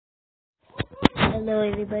Hello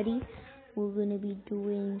everybody, we're gonna be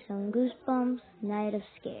doing some Goosebumps Night of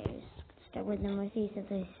Scares. Let's start with number 3 since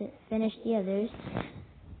I finished the others.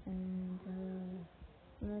 And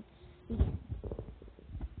let's begin.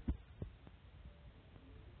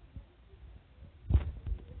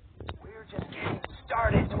 We're just getting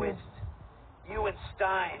started, Twist. You and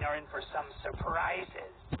Stein are in for some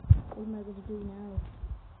surprises. What am I gonna do now?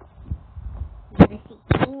 Let's see.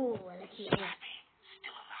 Ooh, let's see. Still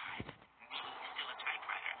alive. Me, still a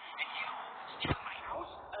typewriter. And you, still in my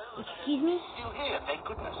house? Excuse me? Still here, thank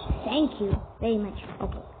goodness. Thank you very much.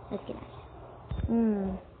 Okay, let's get out. Oh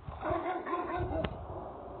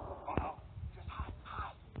no, just hide.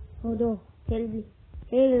 Oh no, help me.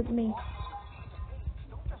 Help me.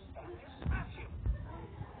 Don't just stand there, smash him.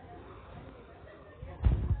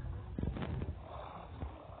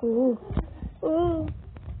 Oh, oh,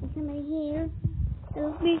 there's somebody here.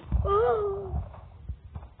 Help me. Oh.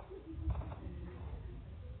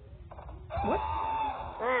 What?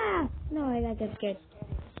 Ah! No, I got scared.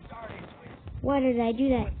 Why did I do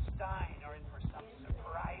that? Stein are in for some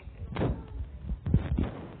surprises.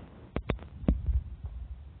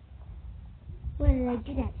 Why did I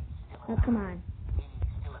do that? Oh, come on. Me,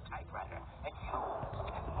 still a typewriter. And you,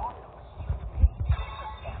 standing on the sealed page. Don't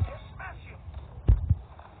just stand there, smash him.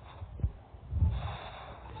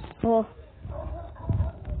 Oh.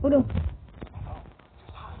 Oh no.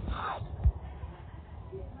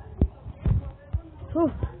 Whew.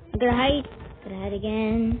 I'm gonna hide. Gonna hide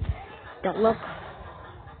again. Don't look.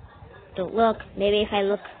 Don't look. Maybe if I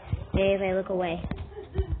look away.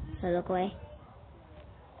 If I look away.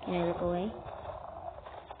 Can I look away?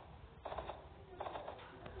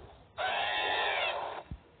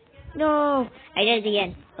 No! I did it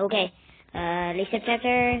again. Okay. Reset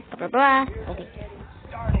chapter. Blah blah blah. Okay.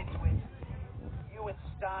 Started with you and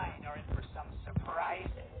Stein are in for some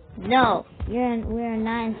surprises. No, we're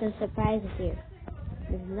not into surprises here.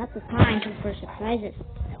 This is not the time for surprises.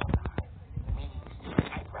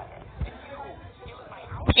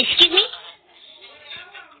 Excuse me?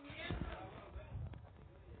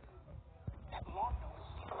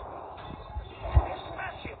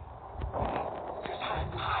 Smash him.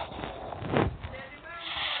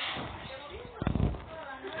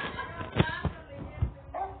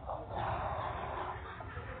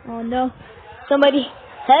 Oh no. Somebody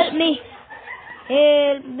help me.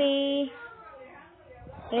 Help me.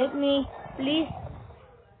 Help me, please.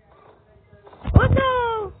 Oh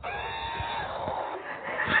no!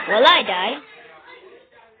 Well, I died.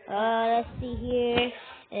 Let's see here.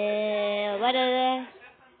 What are the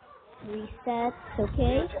resets?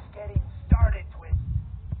 Okay. We're just getting started, Twist.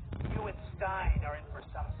 You and Stein are in for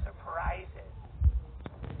some surprises.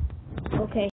 Okay.